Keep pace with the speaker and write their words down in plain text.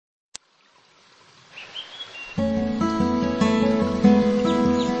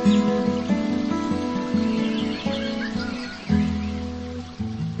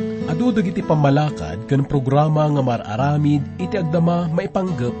Adu dagiti pamalakad ken programa nga mararamid iti agdama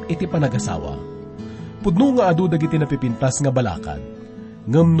maipanggep iti panagasawa. Pudno nga adu dagiti napipintas nga balakad.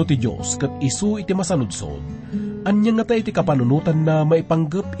 Ngem no ti Dios ket isu iti masanudsod, anya nga ta iti kapanunutan na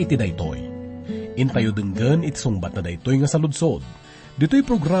maipanggep iti daytoy. Intayo denggen iti sungbat na daytoy nga saludsod. Dito'y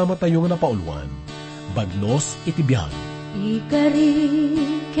programa tayo nga napauluan. Bagnos iti biyag.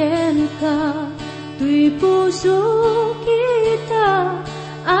 Ikariken ka, tuy puso kita,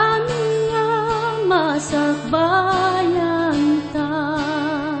 amin nga masakbayan ta.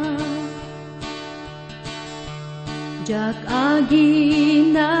 Jak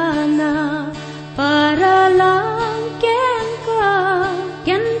aginana, para lang ken ka,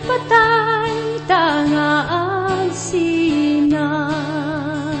 ken patay tanga agsina.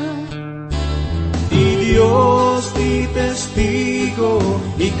 Di Diyos di testigo,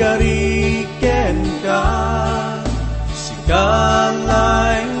 ikariken ka,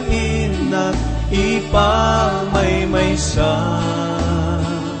 sikalang inak ipamay-maysa.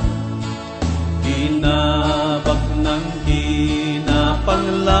 Kinabak ng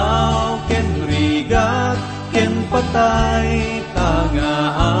kinapanglaw, ken rigat, ken patay tanga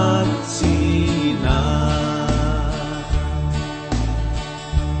at sina.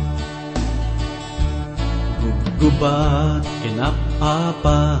 Gubat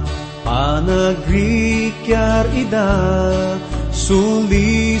kinapapa, panagrikyar ida,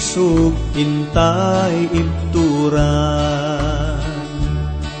 sulisog intay ibturan.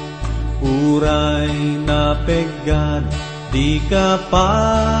 Uray na pegad, di ka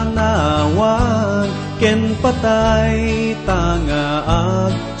panawan, ken patay tanga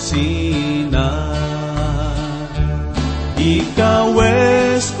agsina.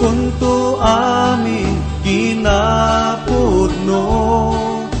 Ikawes kunto amin kinapudno,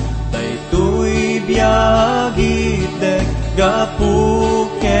 daytoy biyagitek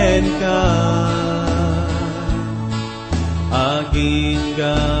gapuken ka. Agin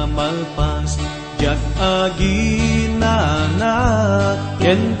gamalpas, jak aginana,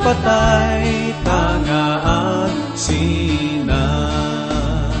 ken patay tanga agsina.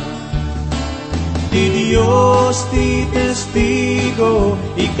 Di Diyos ti testigo,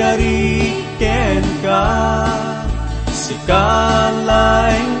 ikariken ka,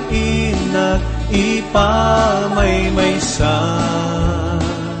 sikalang inak ipamay-maysa.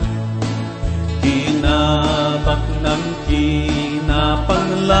 Kinabak ng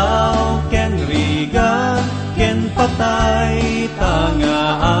kinapanglaw, ken riga, ken patay tanga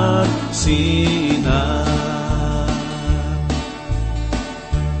agsina.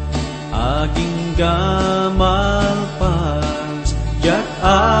 Aging gamalpas, jak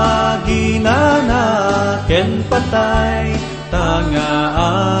aginana, ken patay tanga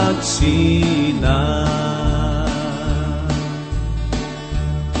agsina.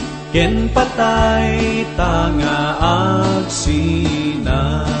 Ken patay tanga agsina.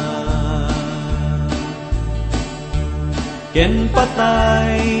 Ken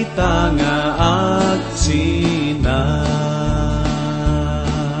patay tanga agsina.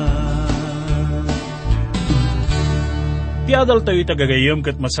 Ti adal tayo itagagayam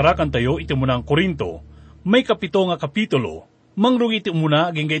ket masarakan tayo iti munang Corinto, may 7 nga kapitulo, mangrung iti umuna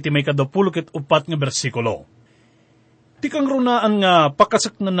aging iti may 24 nga bersikulo. Ti kang runaan nga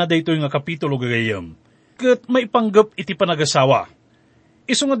pakasaknan na daytoy nga kapitulo gagayam, ket maipanggep iti panagasawa.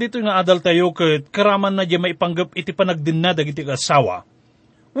 Isu nga ditoy nga adal tayo ket karaman na di maipanggep iti panagdinadag iti asawa.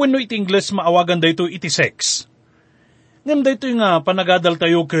 Wenno iti Ingles maawagan daytoy iti sex. Ngem daytoy nga panagadal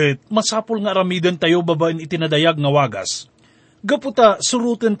tayo ket masapul nga aramidan tayo babaen iti nadayag nga wagas. Gaputa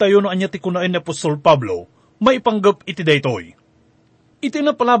suruten tayo no anya ti kunaen ni Apostol Pablo, maipanggep iti daytoy. Iti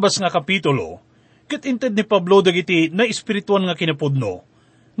napalabas nga kapitulo, ket inted ni Pablo dagiti na espirituan nga kinapudno,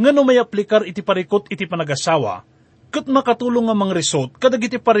 ngano may aplikar iti parikot iti panagasawa, ket makatulong nga mangresot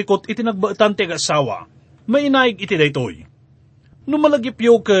kadagiti parikot iti nagbaetan ti asawa, mainaig iti daytoy.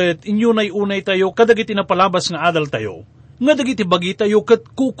 Numalagipyo ket inyo nay unay tayo kadagiti napalabas nga adal tayo, nga dagiti bagi tayo ket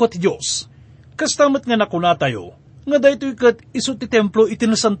kukwat Dios. Kastamet nga nakuna tayo, nga daytoy ket isu ti templo iti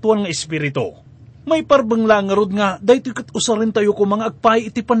nasantuan nga espiritu. May parbeng langarod nga daytoy ket usarin tayo ko mga agpay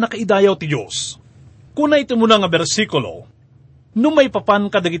iti panakaidayaw ti Dios. Kuna iti muna nga bersikulo, no may papan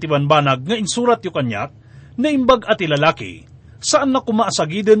kadagiti banbanag nga insurat yu kanyak, na imbag at ilalaki, saan na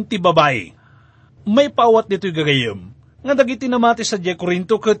kumaasagiden ti babae. May pawat dito'y gagayem, nga dagiti namati sa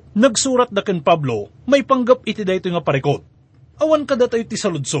Taga-Corinto ket nagsurat da ken Pablo, may panggap iti daytoy nga parikot. Awan kada tayo ti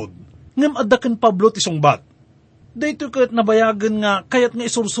saludsod, ngem adda ken Pablo ti sungbat. Daytoy ket nabayagan nga kayat nga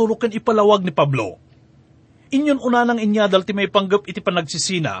isursuro ken ipalawag ni Pablo. Inyon unanang inyadal ti may panggap iti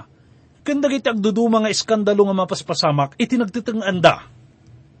panagsisina, ken dagiti agduduma nga iskandalo nga mapaspasamak iti nagtitenganda.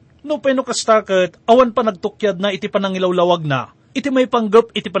 No peno kastakot, awan pa nagtukyad na iti panangilawlawag na, iti may panggap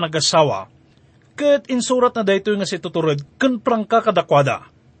iti panagasawa, ket insurat na daytoy nga si tuturod, ken prangka kadakwada.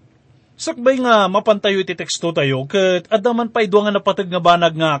 Sakbay nga mapantayo iti teksto tayo, ket adaman pa idwa nga napatag nga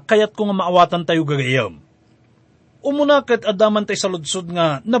banag nga, kayat ko nga maawatan tayo gagayam. Umuna ket adaman tayo sa ludsod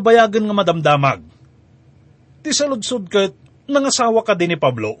nga, nabayagan nga madamdamag. Ti sa ludsod ket, nangasawa ka din ni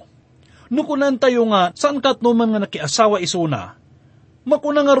Pablo. Nukunan tayo nga, saan kat numan nga nakiasawa isuna,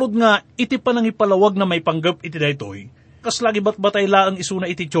 makuna nga rod nga, iti panangipalawag na may panggap iti daytoy, kas lagi batbatay laang isuna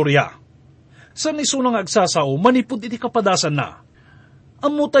iti tsorya. San isuna nga agsasao, manipod iti kapadasan na.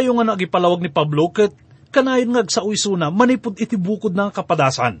 Amo tayo nga nagipalawag ni Pablo, ket kanayon nga agsao isuna, manipod iti bukod ng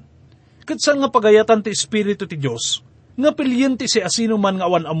kapadasan. Ket saan nga pagayatan ti Espiritu ti Diyos, nga pilyen ti si asino man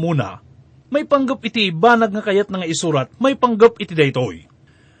nga awan amuna, may panggap iti banag nga kayat nga isurat, may panggap iti daytoy.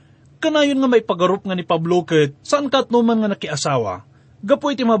 Kanayon nga may pagarup nga ni Pablo, ket saan kat numan nga nakiasawa, gapo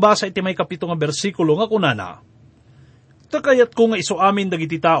iti mabasa iti may 7 nga bersikulo nga kunana. Takayat ko nga iso amin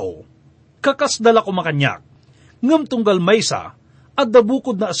dagiti tao, kakasdala ko makanyak, ngem tunggal maysa, at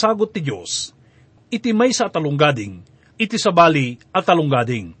dabukod na asagot ti Diyos, iti maysa at talunggading, iti sabali at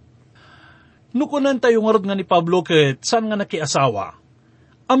talunggading. Nukunan tayo nga rod nga ni Pablo, ket saan nga nakiasawa,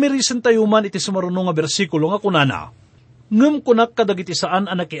 amirisan tayo man iti sumarunong nga bersikulo nga kunana, ngem kunak kadagiti saan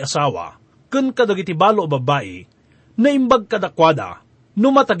ang nakiasawa, ken kadagiti balo o babae, naimbag kadakwada,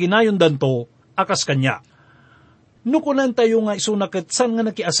 numataginayon danto, akas kanya. Nukunan tayo nga isunaket san nga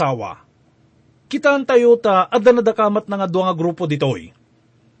nakiasawa. Kitaan tayo ta adda nadakamat na nga dua nga grupo ditoy.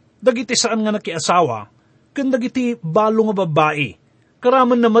 Dagiti saan nga nakiasawa, ken dagiti balo nga babae,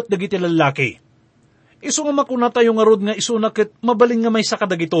 karaman namat dagiti lalaki. Isu nga makuna tayo nga rod nga isunaket mabalin nga may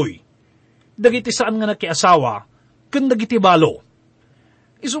sakadagitoy. Dagiti saan nga nakiasawa, ken dagiti balo.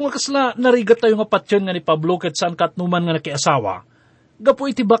 Isu nga kasla narigat tayo nga patyon nga ni Pablo ket saan katnuman nga nakiasawa, gapo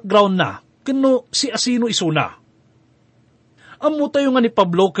iti background na, kano si asino isuna. Amo tayo nga ni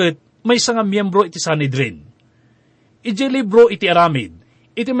Pablo ket may nga miyembro iti Sanhedrin. Iti libro iti Aramid,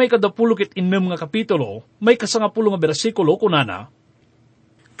 iti may 16 nga kapitulo, may 10 nga bersikulo kunana,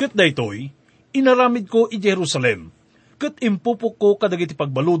 ket daytoy, inaramid ko iti Jerusalem, ket impupok ko kadagiti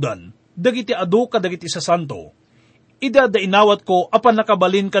pagbaludan, dagiti adu kadagiti sa santo, ida inawat ko apan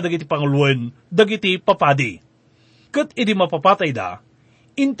nakabalin kadagiti panguluan, dagiti papadi. Ket idi mapapatay da,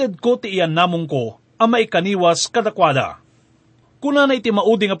 inted ko ti iyan namong ko, ama ikaniwas kadakwada. Kuna na iti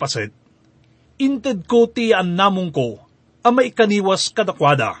maudi nga paset, inted ko ti iyan namong ko, ama ikaniwas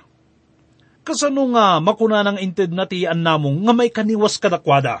kadakwada. Kasano nga makuna nang inted na ti iyan namong nga may kaniwas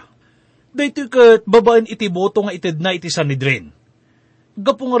kadakwada. Daytoy ket babaen iti boto nga ited na iti Sanhedrin.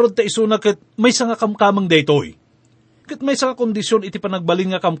 Gapo nga rod ta isuna ket may nga kamkamang daytoy. Ket may nga kondisyon iti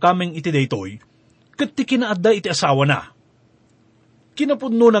panagbalin nga kamkameng iti daytoy, ket ti kinaadda iti asawa na.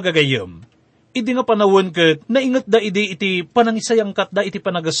 Kinapudno na gagayem, idi nga panawon ket naingat da idi iti panangisayang kat da iti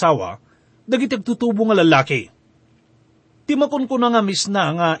panagasawa, dagiti agtutubo nga lalaki. Ti makunkuna nga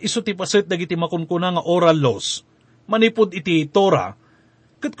misna nga isu ti paset dagiti makunkuna nga oral laws, manipod iti Torah,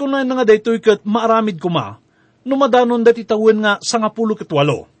 ket kunan nga daytoy ket maaramid kuma, numadanon dati tawen nga 18.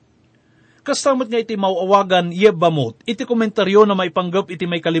 Kastamat nga iti mauawagan yebamot, iti komentaryo na may panggap iti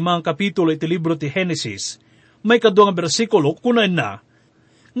may 5 kapitulo iti libro ti Genesis, may 2 nga bersikulo, kunan na,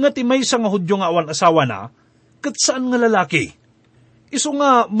 nga ti may nga Hudyo nga awan asawa na, ket saan nga lalaki. Isu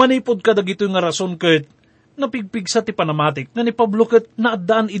nga manipod ka dagito nga rason ket napigpigsa ti panamatik nga ni Pablo ket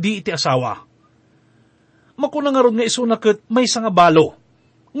naaddaan idi iti asawa. Makuna nga ron nga isu na ket may nga balo,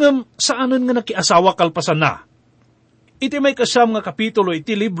 ngem saanon nga nakiasawa kalpasan na. Iti may 9 nga kapitulo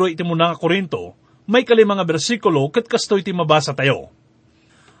iti libro iti muna Taga-Corinto, may 5 nga bersikulo ket kasto iti mabasa tayo.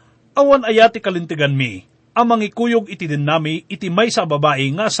 Awan ayati kalintigan mi, amang ikuyog iti dinami iti may sa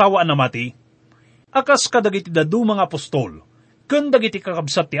babae nga asawa na mati, akas kadagiti dadu mga apostol, ken dagiti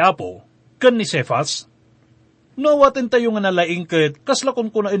kakabsat ti Apo, ken ni Cefas. Nawaten tayo nga nalaing ket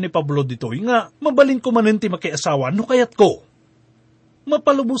kaslakon ko na ni Pablo ditoy nga mabalin ko manen ti makiasawa no kayat ko.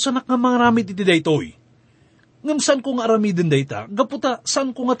 Mapalubusan ak nga mangaramid iti daytoy. Ngem san ko nga aramidin dayta, gaputa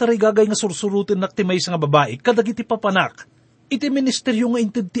san ko nga tarigagay nga sursurutin nak ti maysa nga babae kadagiti papanak, iti ministeryo nga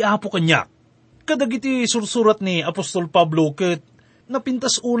inted ti Apo kanyak. Kadagiti sursurat ni Apostol Pablo ket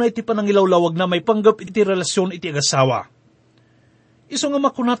napintas unay ti panangilawlawag na may panggap iti relasyon iti agasawa. Isu nga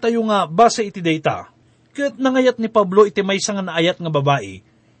makuna tayo nga base iti dayta, ket nangayat ni Pablo iti maysa nga naayat nga babae,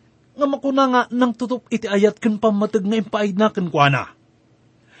 nga makuna nga nang tutup iti ayat ken pamateg nga impaid na ken kuana.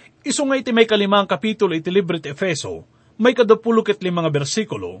 Isu nga iti may 5 kapitulo iti libro ti Efeso, may 25 nga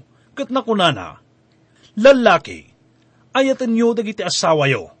bersikulo, ket nakunana, lalaki, ayatan nyo dagiti asawa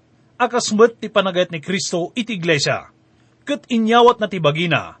yo, akas met ti panagayat ni Kristo iti iglesia, ket inyawat na ti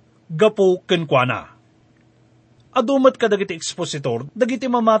bagina, gapo kenkwana. Adumat ka dagiti expositor,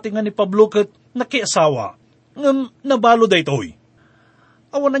 dagiti mamati nga ni Pablo ket nakiasawa, ngem nabalo daytoy.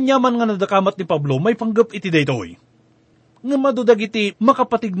 Awanan yaman nga nadakamat ni Pablo, may panggap iti daytoy. Ngem adu dagiti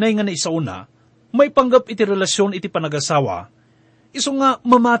makapatignay nga na isauna, may panggap iti relasyon iti panagasawa, iso nga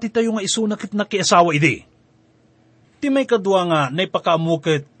mamati tayo nga isuna ket nakiasawa idi. Ti may kadwa nga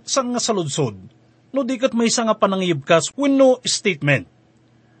naipakaamukit sang nga saludsod, no di kat may isa nga panangibkas wenno statement.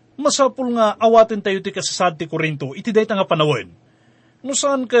 Masapul nga awatin tayo ti kasasad ti Corinto iti dayta nga panawin. No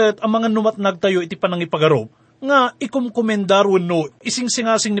saan kat ang mga numatnag tayo iti panangipagarop nga ikumkomendar wenno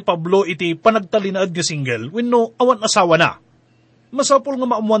isingsingasing ni Pablo iti panagtalinaad nga single wenno awan asawa na. Masapul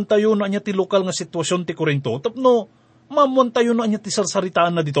nga maamuan tayo no anya ti lokal nga sitwasyon ti Corinto tapno maamuan tayo no anya ti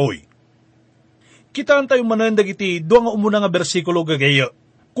sarsaritaan na ditoy. Kitaan tayo manan dagiti dua nga umuna nga bersikulo gagaya.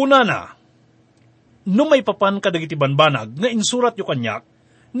 Kunana, no may papan ka dagiti banbanag nga insurat yu kanyak,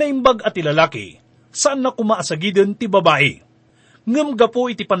 na imbag at ilalaki, saan na kumaasagiden ti babae. Ngem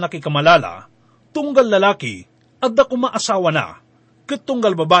gapo iti panakikamalala, tunggal lalaki, adda kumaasawa na, ket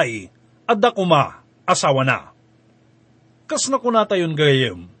tunggal babae, adda kumaasawa na. Kas na kuna tayon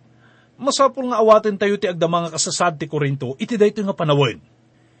gayem, masapul nga awaten tayo ti agdama nga kasasad ti Corinto, iti dayto nga panawin.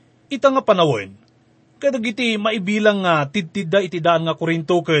 Ita nga panawin, kadagiti maibilang nga tidtidda iti daan nga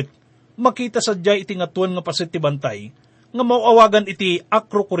Corinto ket makita sadya iti nga tuwan nga paset ti bantay nga mauawagan iti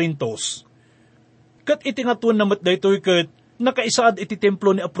Acro-Corintos. Ket iti nga tuwan namet daytoy ket nakaisaad iti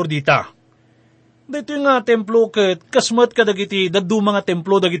templo ni Aphrodita. Daytoy nga templo ket kasmet kadagiti daduma nga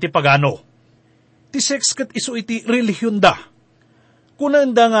templo dagiti pagano. Ti sex ket isu iti relihiyon da.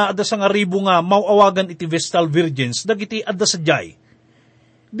 Kunanda nga adda sa nga ribo nga mauawagan iti Vestal Virgins dagiti adda sadyay.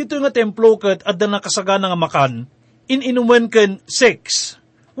 Dito nga templo ket adda na kasagana nga makan, ininumen ken sex,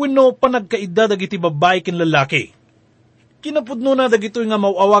 wenno panagkaidda dagiti babae ken lalaki. Kinapudno na dagito nga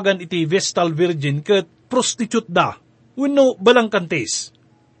mauawagan iti Vestal Virgin ket prostitute da, wenno balangkantes.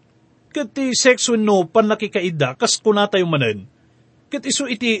 Ket ti sex wenno panakikaidda kas kuna tayo manen, ket isu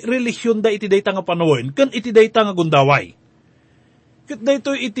iti relihiyon da iti dayta nga panawin ken iti dayta nga gundaway. Ket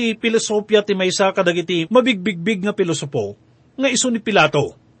daytoy iti filosofya ti maysa kadagiti mabigbigbig nga pilosopo, nga isu ni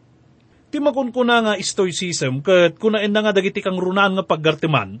Pilato. Ti makunkuna nga stoicism ket kunaen na nga dagiti kang runaan nga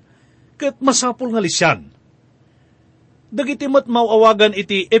paggartiman ket masapul nga lisyan. Dagiti met mauawagan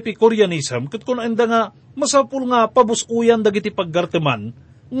iti Epicureanism ket kunaen da nga masapul nga pabusuyan dagiti paggartiman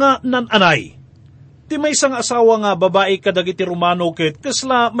nga nananay. Ti maysa nga asawa nga babae kadagiti Romano ket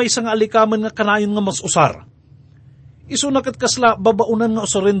kasla maysa nga alikamen nga kanayon nga mas usar. Isu na ket kasla babaunan nga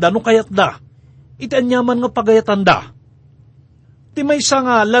usarinda no kayat da. Iti anyaman nga pagayatan da. Ti maysa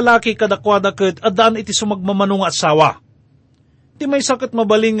nga lalaki kadakwada ket addaan iti sumagmamano nga asawa. Ti maysa ket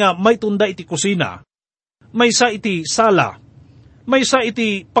mabaling nga may tunda iti kusina, maysa iti sala, maysa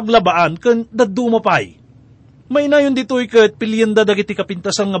iti paglabaan ken dadduma pay. May nayon ditoy ket pilyenda dagiti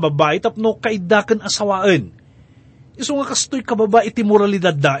kapintasan nga babae tapno kaidda ken asawaen. Isu nga kastoy kababa iti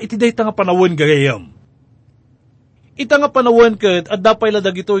moralidad da iti dayta nga panawon gagayem. Ita nga panawon ket adda pay la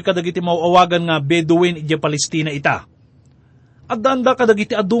dagitoy kadagiti mauawagan nga Bedouin iti Palestina ita. Addaan da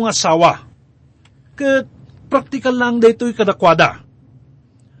kadagiti adu nga asawa. Ket praktikal lang daytoy kadakwada.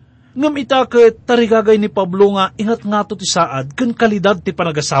 Ngem ita ket tarigagay ni Pablo nga ingat ngato ti saad ken kalidad ti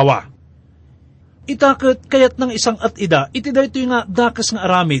panagasawa. Ita ket kayat ng isang at ida iti daytoy nga dakas nga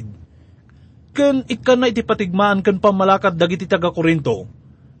aramid. Ken ikkan na iti patigmaan ken pamalakad dagiti Taga-Corinto.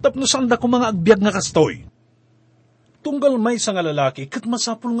 Tapno sanda ko mga agbyag nga kastoy. Tunggal may nga lalaki ket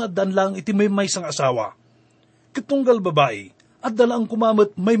masapul nga addaan lang iti may sang asawa. Ket tunggal babae at dalang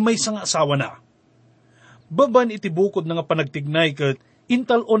kumamat may sang asawa na. Baban iti bukod nga panagtignay ket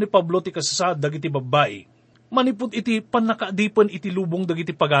intal o ni Pablo ti kasasad dagiti babae, manipod iti panakaadipan iti lubong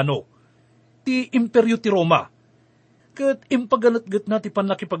dagiti pagano, ti imperyo ti Roma, ket impaganatgat na ti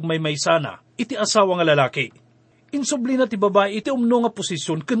panakipagmaymaysana iti asawa nga lalaki. Insubli na ti babae iti umno nga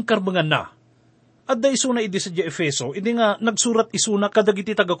posisyon ken karbangan na. Adda isu na idi sa Efeso, idi nga nagsurat isu na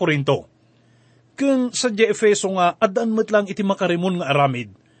kadagiti Taga-Corinto. Ken sa Efeso nga addaan met lang iti makarimon nga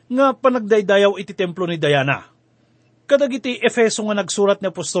aramid, nga panagdaydayaw iti templo ni Diana. Kadagiti Efeso nga nagsurat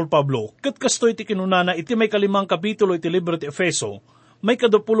ni Apostol Pablo, ket kastoy iti kinunana iti may 5 kapitulo iti libro ti Efeso, may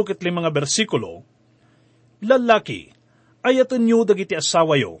 25 nga bersikulo. Lalaki, ayaten nyo dagiti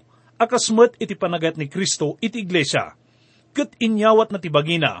asawayo, akasmet iti panagat ni Kristo iti iglesia, ket inyawat na ti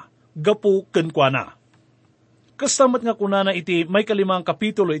bagina, gapu kenkwana. Kastamat nga kunana iti may 5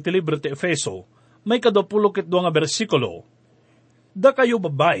 kapitulo iti libro ti Efeso, may 22 nga bersikulo. Da kayo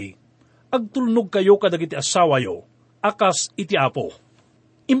babae, agtulnog kayo kadagiti asawayo, akas iti apo.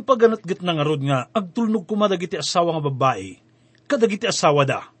 Impaganatgit na nga rod nga agtulnog kumadagiti asawa nga babae, kadagiti asawa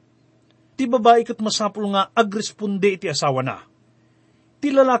da. ti babae kat masapul nga agresponde iti asawa na.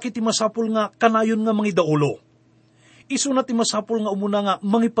 Ti lalaki ti masapul nga kanayon nga mangidaulo. Isu na ti masapul nga umuna nga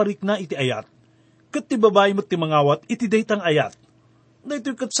mangiparik na iti ayat. Kat ti babae mo't ti mangawat iti daytang ayat.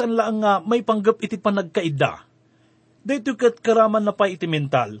 Daytoy kat saan laang nga may panggap iti panagkaida. Daytoy kat karaman na pa iti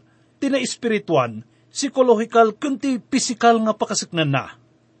mental, ti na espirituan, psikolohikal, kunti pisikal nga pakasaknan na.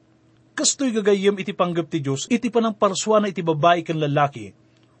 Kastoy gagayem iti panggap ti Diyos, iti panang parswa na iti babae kan lalaki,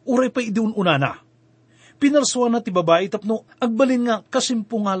 uray pa idiun-una na. Pinarswa na ti babae tapno agbalin nga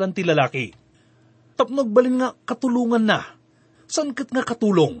kasimpungalan ti lalaki. Tapno agbalin nga katulungan na. San kat nga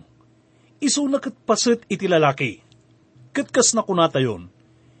katulong? Isu na kat pasit iti lalaki. Katkas na kunatayon.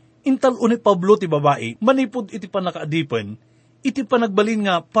 Intal ni Pablo ti babae, manipod iti panakaadipen, iti panagbalin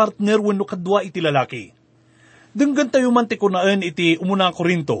nga partner wenno kadwa iti lalaki. Denggan tayo man ti kunaan iti umuna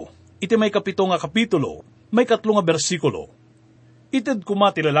Corinto, iti may 7 nga kapitulo, may 3 nga bersikulo. Ited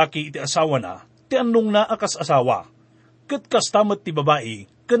kuma ti lalaki iti asawa na, ti annong na akas asawa. Katkas tamat ti babae,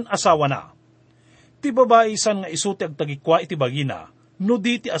 ken asawa na. Ti babae san nga isu ti agtagikwa iti bagina, no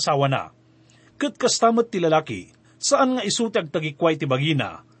di ti asawa na. Katkas tamat ti lalaki, saan nga isu ti agtagikwa iti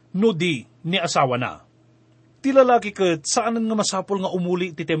bagina, no di ni asawa na. Ti lalaki ket saanan nga masapol nga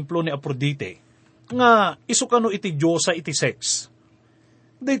umuli iti templo ni Aphrodite, nga isukano iti Diyosa iti sex.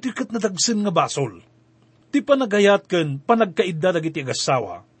 Daytoy ket nadagsen nga basol. Ti panagayat ken panagkaidda dagiti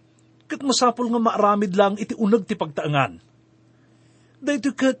agasawa, ket masapol nga maaramid lang iti uneg ti pagtaengan.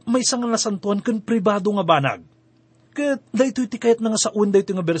 Daytoy ket maysa nga nasantuan ken pribado nga banag. Ket daytoy ti kayat nga saun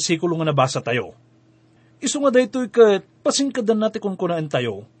daytoy nga bersikulo nga nabasa tayo. Isu nga daytoy ket pasingkadan nati kung kunaan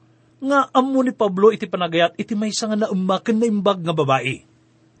tayo, nga ammo ni Pablo iti panagayat iti maysa nga naummaken na imbag nga babae.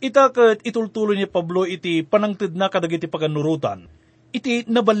 Ita ket itultuloy ni Pablo iti panangted na kadagiti paganurutan, iti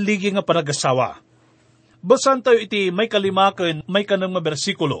nabaligi nga panagasawa. Basan tayo iti may 5 may 6 nga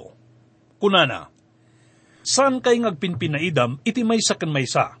bersikulo. Kunana, saan kay ngagpinpinaidam iti maysa ken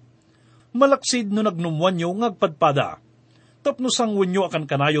maysa? Malaksid no nagnumwanyo ngagpadpada, tapno sangwenyo akan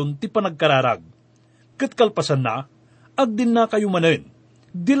kanayon ti panagkararag. Ket kalpasan na, agdin na kayo manen.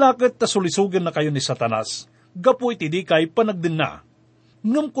 Dilakit ta sulisugan na kayo ni Satanas, gapu iti di kay panagdin na.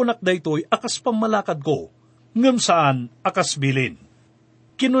 Ngem kunak daytoy akas pamalakad ko, ngem saan akas bilin.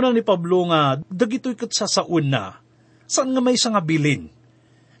 Kinuna ni Pablo nga, dagitoy ket sasaun na, saan nga may nga bilin.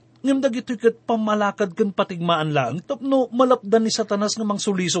 Ngem dagitoy ket pamalakad ken patigmaan lang, tapno malapdan ni Satanas nga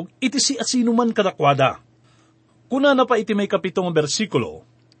mangsulisog, iti si asino man kadakwada. Kuna na pa iti may 7 nga bersikulo,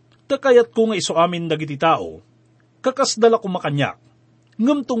 takayat ko nga iso amin dagiti tao, kakasdala ko makanyak,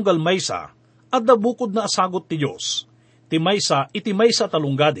 ngem tunggal maysa, adda bukod na asagot ti Diyos, ti maysa iti maysa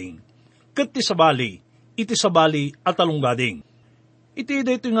talunggading, ket ti sabali, iti sabali at talunggading. Iti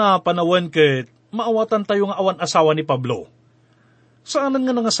dito nga panawan ket maawatan tayo nga awan asawa ni Pablo. Saanan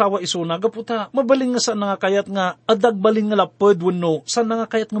nga nangasawa iso na, gaputa, mabaling nga saan nga kayat nga adagbaling nga lapod wenno saan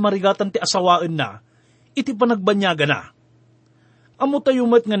nga kayat nga marigatan ti asawaan na, iti panagbanyaga na. Amo tayo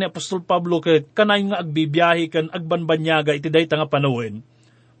met nga ni Apostol Pablo ket kanay nga agbibiyahe ken agbanbanyaga iti dayta nga panawin,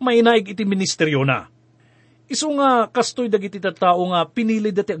 mainaig iti ministeryo na. Isu nga kastoy dagiti tattao nga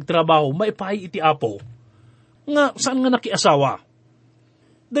pinili dati agtrabaho maipahay iti apo. Nga saan nga nakiasawa?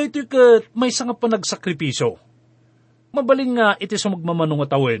 Daytoy ket maysa nga panagsakripisyo. Mabalin nga iti sumagmamano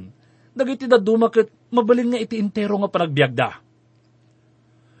nga tawen, dagiti daduma ket mabalin nga iti intero nga panagbiagda.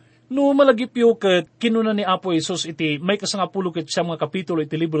 No malagipyo ket kinuna ni Apo Jesus iti may 10 ket siyam nga kapitulo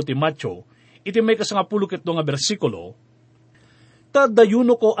iti libro ti Mateo, iti may 10 ket 2 nga bersikulo,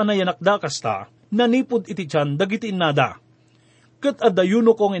 tadayuno ko anayanakda kasta, nanipod iti tiyan dagiti innada. Ket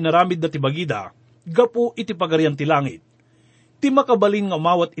adayuno ko nga inaramid dati bagida, gapu iti pagarian ti langit. Ti makabalin nga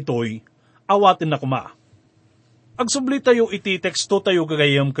umawat itoy, awatin na kuma. Agsubli tayo iti teksto tayo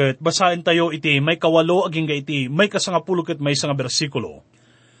gagayam ket basahin tayo iti may 8 aging ga iti may 10 ket may 1 bersikulo.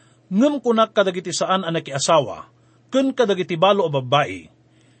 Ngem kunak kadagiti saan anak asawa, ken kadagiti balo a babae,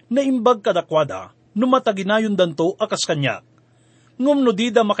 naimbag kadakwada, numataginayon danto akas kanya. Ngem no di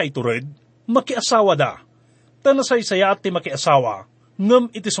da makaitured, makiasawa da. Tanasay saya at ti makiasawa,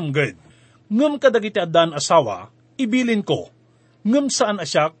 ngem iti sumged. Ngem kadagiti addan asawa, ibilin ko, ngem saan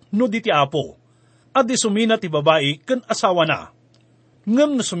asyak no di ti apo. Adi sumina ti babae ken asawa na.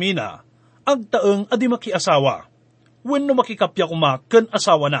 Ngem no sumina, agtaeng adi makiasawa. Wenno makikapya kuma ken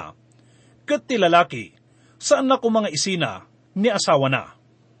asawa na. Ket ti lalaki, saan na ko mga isina, ni asawa na.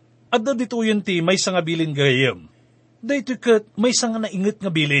 Adda dituyen ti may nga bilin gayem. Daytoy ket may nga nainget nga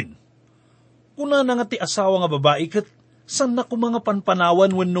bilin. Kuna na nga ti asawa nga babae ket saan na ko mga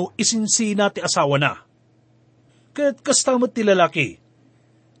panpanawan wenno isinsina ti asawa na. Ket kastamet ti lalaki.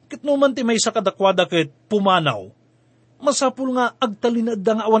 Ket no man ti may kadakwada ket pumanaw, masapul nga agtalinad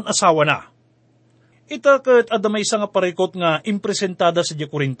nga awan asawa na. Ita ket adamay sa nga parekot nga impresentada sa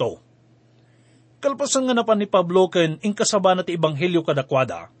Taga-Corinto. Kalpasan nga napan ni Pablo ken inkasaba na ti ebanghelyo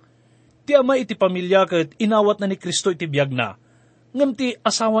kadakwada. Ti ama iti pamilya ket inawat na ni Kristo iti biyag na, ngem ti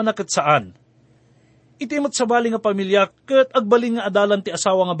asawa na ket saan. Iti matsabali nga pamilya ket agbaling nga adalan ti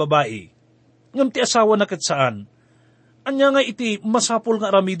asawa nga babae, ngem ti asawa na ket saan. Anya nga iti masapul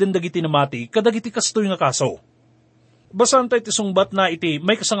nga aramiden dagiti namati kadagiti kastoy nga kaso. Basan tayo iti sungbat na iti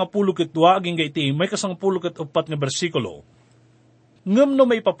may kasangapulo ket dua aging ga iti may kasangapulo ket upat nga bersikulo. Ngem no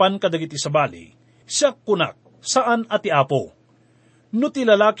may papan kadagiti sabali, siya kunak, saan ati apo. No ti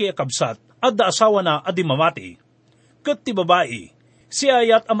lalaki akabsat, adda asawa na adi mamati. Ket ti babae, si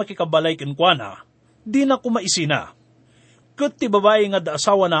ayat ang makikabalay kenkwana, di na kumaisina. Ket ti babae nga da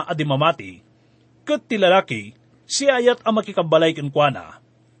asawa na adi mamati. Ket ti lalaki, si ayat ang makikabalay kenkwana,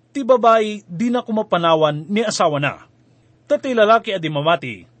 ti babae di na kumapanawan ni asawa na. Ti lalaki adi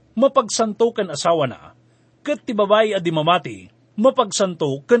mamati, mapagsanto ken asawa na. Ket ti babae adi mamati,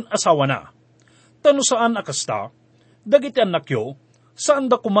 mapagsanto ken asawa na. Tano saan akasta, dagiti annakyo,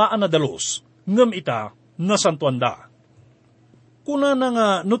 saan da kumaan na dalos, ngem ita, nasantuan da. Kuna na nga,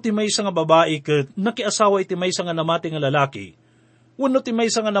 no ti maysa nga babae ket nakiasawa iti maysa nga namati nga lalaki, wenno ti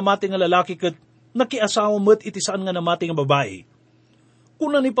maysa nga namati nga lalaki ket nakiasawa met iti saan nga namati nga babae.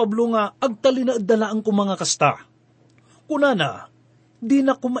 Kuna ni Pablo nga, agtalina dalaan ko mga kasta. Kuna na, di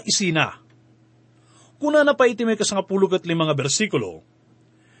na kumaisina. Kuna na pa iti may kasangapulo ket lima nga bersikulo,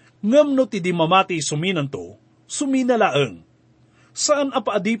 ngem no ti di mamati suminanto, suminalaeng. Saan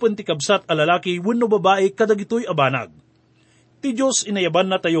apaadipan ti kabsat a lalaki wenno babae kadagitoy abanag. Ti Diyos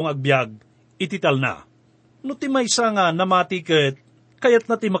inayaban na tayong agbyag, itital na. No ti maysa nga namati ket kayat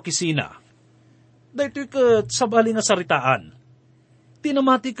na ti makisina. Daytoy ket sabali nga saritaan. Ti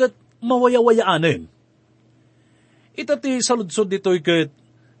namati ket mawayawayaanen. Ita ti saludsod ditoy ket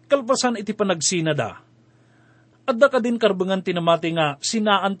kalpasan iti panagsina da. Adda ka din karbengan ti namati nga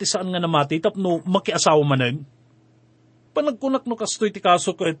sinaan ti saan nga namati tapno makiasawa manen. Panagkunak no kastoy ti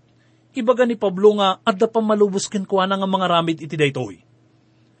kaso ket ibaga ni Pablo nga adda pa malubos ken kuana nga mga ramid iti daytoy.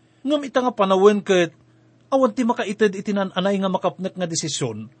 Ngem ita nga panawen ket awan ti makaited iti nananay nga makapnek nga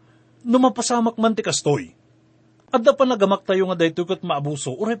desisyon no mapasamak man ti kastoy. Adda panagamak tayo nga daytoy ket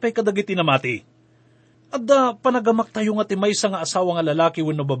maabuso uray pay kadagiti namati. Adda panagamak tayo nga ti maysa nga asawa nga lalaki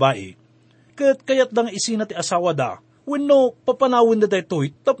wenno babae. Ket kayat da nga isina ti asawa da wenno papanawin da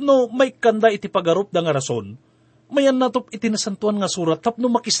daytoy tapno may kanda iti pagarup da nga rason. Mayan natop iti nasantuan nga surat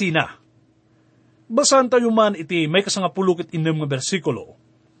tapno makisina. Basan tayo man iti may kasangapulo ket inem nga bersikulo.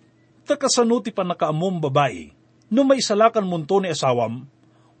 Takasano ti panakaamom babae, no may isalakan munto ni asawam,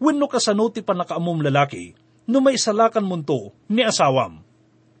 wenno kasano ti panakaamom lalaki, no may isalakan munto ni asawam.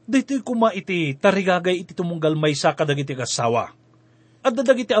 Dito'y kuma iti tarigagay iti tumunggal may sa kadagiti kasawa. At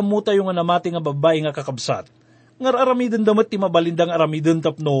dadagiti amu tayo nga namati nga babae nga kakabsat, nga aramiden damat ti mabalindang aramiden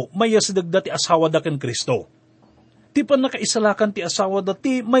tapno mayasidagda ti asawa da ken Kristo. Ti pan nakaisalakan ti asawa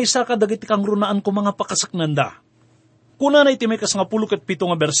dati may saka dagiti kang runaan ko mga pakasaknanda. Kuna na iti may kasangapulo ket pito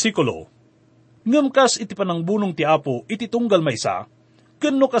nga bersikulo, ngem kas iti panangbunong ti Apo iti tunggal maysa,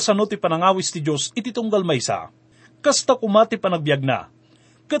 kenno kasano ti panangawis ti Dios iti tunggal maysa, kasta kumati panagbiag na,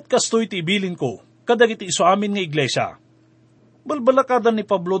 ket kastoy ti ibilin ko kadagiti isu amin nga iglesia. Balbalakadan ni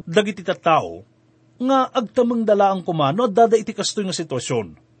Pablo dagiti tattao nga agtameng dalaang kumano at dada iti kastoy nga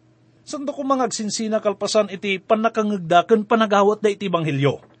sitwasyon. Sando ko mga agsinsina kalpasan iti panakangagdaken panagawat da iti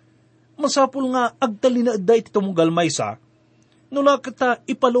banghilyo. Masapul nga agtalina da iti tumunggal maysa, nula kita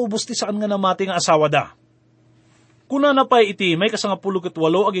ipalubos ti saan nga namati nga asawa da. Kuna na pa iti may kasangapulo ket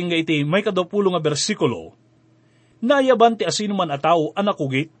walo aging nga iti may kadapulo nga bersikulo, naayaban ti asino man a tao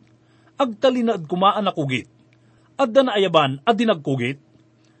anakugit, agtalina ad kuma anakugit, adda naayaban adi nagkugit,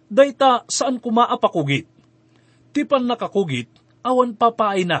 dayta saan kuma apakugit, ti pan nakakugit, awan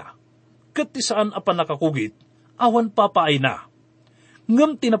papaay na. Ket ti saan apan nakakugit, awan papaay na.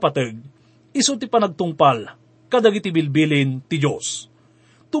 Ngem tinapateg, isu ti panagtungpal, kadagiti bilbilin ti Diyos.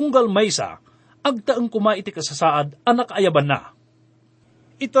 Tunggal maysa, agtaeng kuma iti kasasaad, anak ayaban na.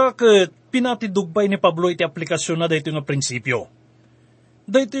 Ita ket pinatidugpay ni Pablo iti aplikasyon na dayto nga prinsipyo.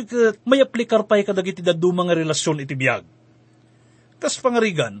 Dayto ket may aplikar pay kadagiti daduma nga relasyon iti biag. Kas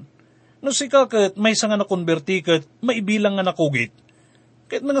pangarigan, no sika ket maysa nga nakonberti ket maibilang nga nakugit,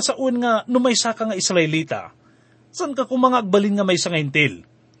 ket nga saun nga no may saka nga Israelita, san ka kumanga agbalin nga may nga hintil?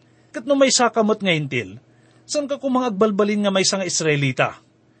 Ket no may saka mo't nga hintil, san ka kumanga agbalbalin nga may nga Israelita?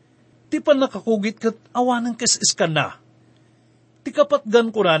 Ti pan nakakugit ket awanan kes iskan na. Ti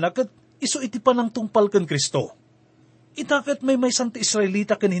kapatgan ko na ket iso iti panang tungpal ken Kristo. Ita ket may santi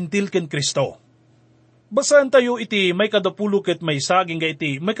Israelita ken hintil ken Kristo. Basahan tayo iti may 10 ket may saging ga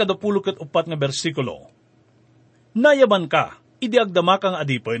iti may 10 ket 4 nga bersikulo. Nayaban ka, idi agdama kang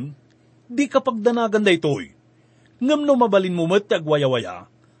adipen, di kapag danagan daytoy. Ngam no mabalin mo met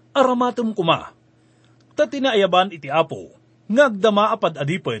agwayawaya, aramatom kuma. Ta tinaayaban iti apo, nga agdama apad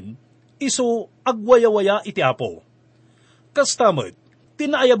adipen, iso agwayawaya iti apo. Kastamot,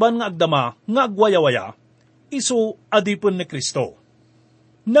 tinaayaban nga agdama nga agwayawaya, iso adipen ni Kristo.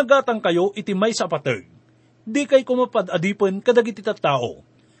 Nagatang kayo iti may sapateg, di kay kumapad adipen kadagiti tattao.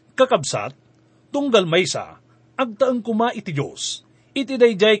 Kakabsat, tunggal maysa, agtaeng kuma iti Diyos, iti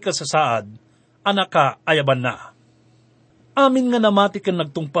dayjay kasasaad, anaka ayaban na. Amin nga namati ken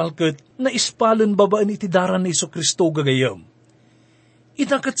nagtungpal ket na ispalen babaan iti daran ni Kristo gagayem.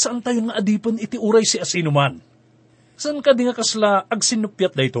 Itaket saan tayo nga adipen iti uray si asinuman. San ka di nga kasla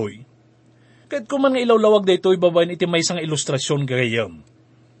agsinupyat daytoy? Kahit kuman nga ilawlawag daytoy babaan iti maysa nga ilustrasyon gagayem.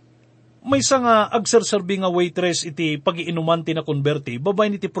 Maysa nga agserserbi nga waitress iti pagiinuman ti na konberti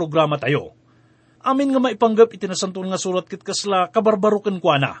babaen iti programa tayo. Amin nga maipanggap iti nasantun nga surat ket kasla kabarbaruken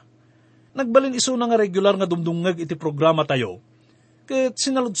kuana. Nagbalin iso na nga regular nga dumdungag iti programa tayo. Ket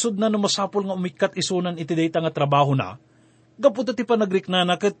sinaludsod na no masapol nga umikat isunan iti dayta nga trabaho na. Gapu iti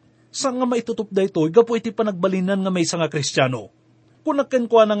panagriknana ket saan nga maitutup daytoy gapu iti panagbalinan nga maysa nga Kristiyano. Kunaken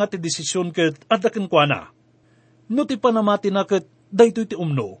kuana nga ti desisyon ket adaken kuana. No ti panamati na ket daytoy ti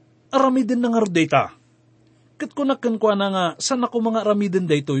umno. Aramiden na nga dayta. Ket kunaken kuana nga san ako mga aramiden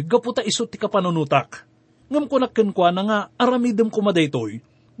daytoy gaputa iso ti kapanunutak. Ngem kunaken kuana nga aramidem kuma daytoy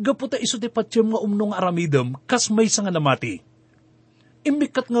gaputa iso ti patyem nga umno nga aramidem kas maysa nga namati.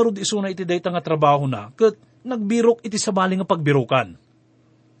 Imbikat nga rod iso na iti dayta nga trabaho na ket nagbirok iti sabali nga pagbirokan.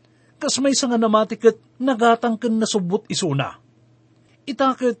 Kas maysa nga namati ket nagatang ken nasubot iso na.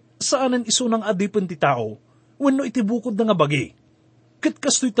 Itaket saanan iso nang adipen ti tao wenno iti bukod na nga bagi. Ket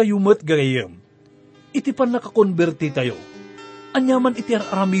kastoy tayo met gagayem, iti pan nakakonverti tayo. Anyaman iti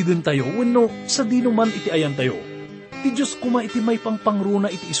aramiden tayo, wenno sa dino man iti ayan tayo. Ti Diyos kuma iti may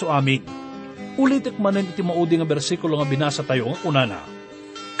pangpangruna iti iso amin. Ulitek manen iti maudi nga bersikulo nga binasa tayo nga kunana.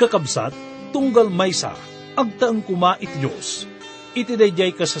 Kakabsat, tunggal maysa, agtaeng kuma iti Diyos. Iti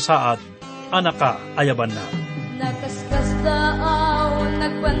dayjay kasasaad, anaka ayaban na. Nakaskas daaw,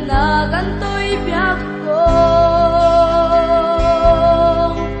 nagpanagantoy biyak ko.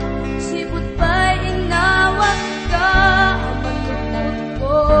 Sipot pa'y inawat ka, manupot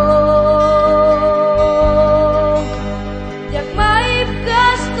ko. Yak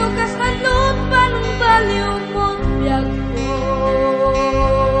maipkas, tukas manupan, baliw mo biyak ko.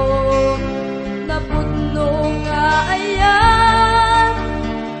 Naputno nga ayan,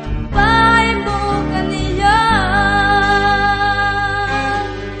 pa'y mo kaniyan.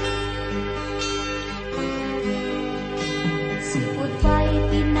 Sipot pa'y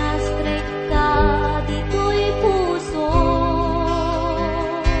tinastrek ka, dito'y puso.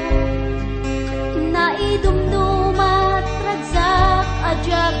 Naidumdumat, ragsak,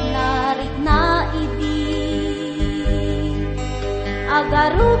 adyak, narik na idi.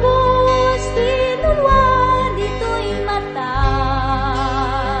 Agarubos, tinulwa, dito'y mata.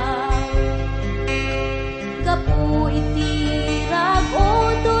 Gapu itirag,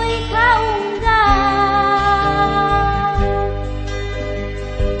 o to'y kaungga.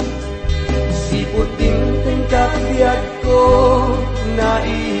 Siputing tingkat biyag ko,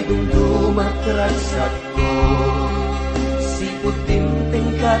 naidumdumat ragsak ko. Siputing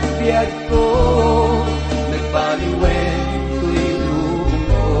tingkat biyag ko, nagbaliwen ko'y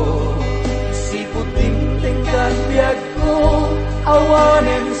lumo. Siputing tingkat biyag ko,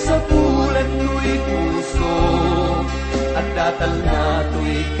 awanen sa pulan ko'y puso. At datal na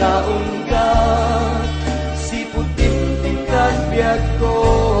to'y kaungga, siputing tingkat biyag ko.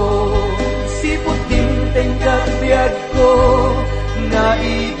 Siputing tingkat biyag ko,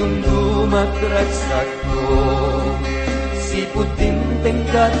 naidumdumat ragsak ko. Siputing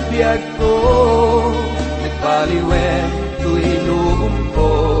tingkat biyag ko, nagbaliwen to'y luom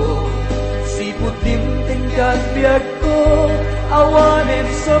ko. Siputing tingkat biyag ko, awanen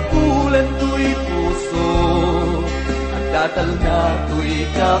sa pulan to'y puso. At datal na to'y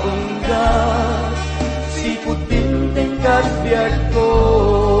kaungga, siputing tingkat biyag ko.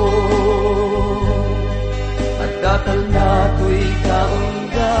 At datal na to'y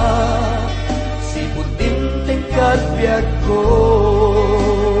kaungga, siputing tingkat biyag ko.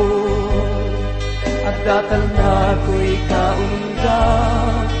 At datal na to'y kaungga,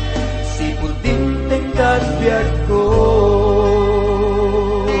 siputing tingkat biyag ko.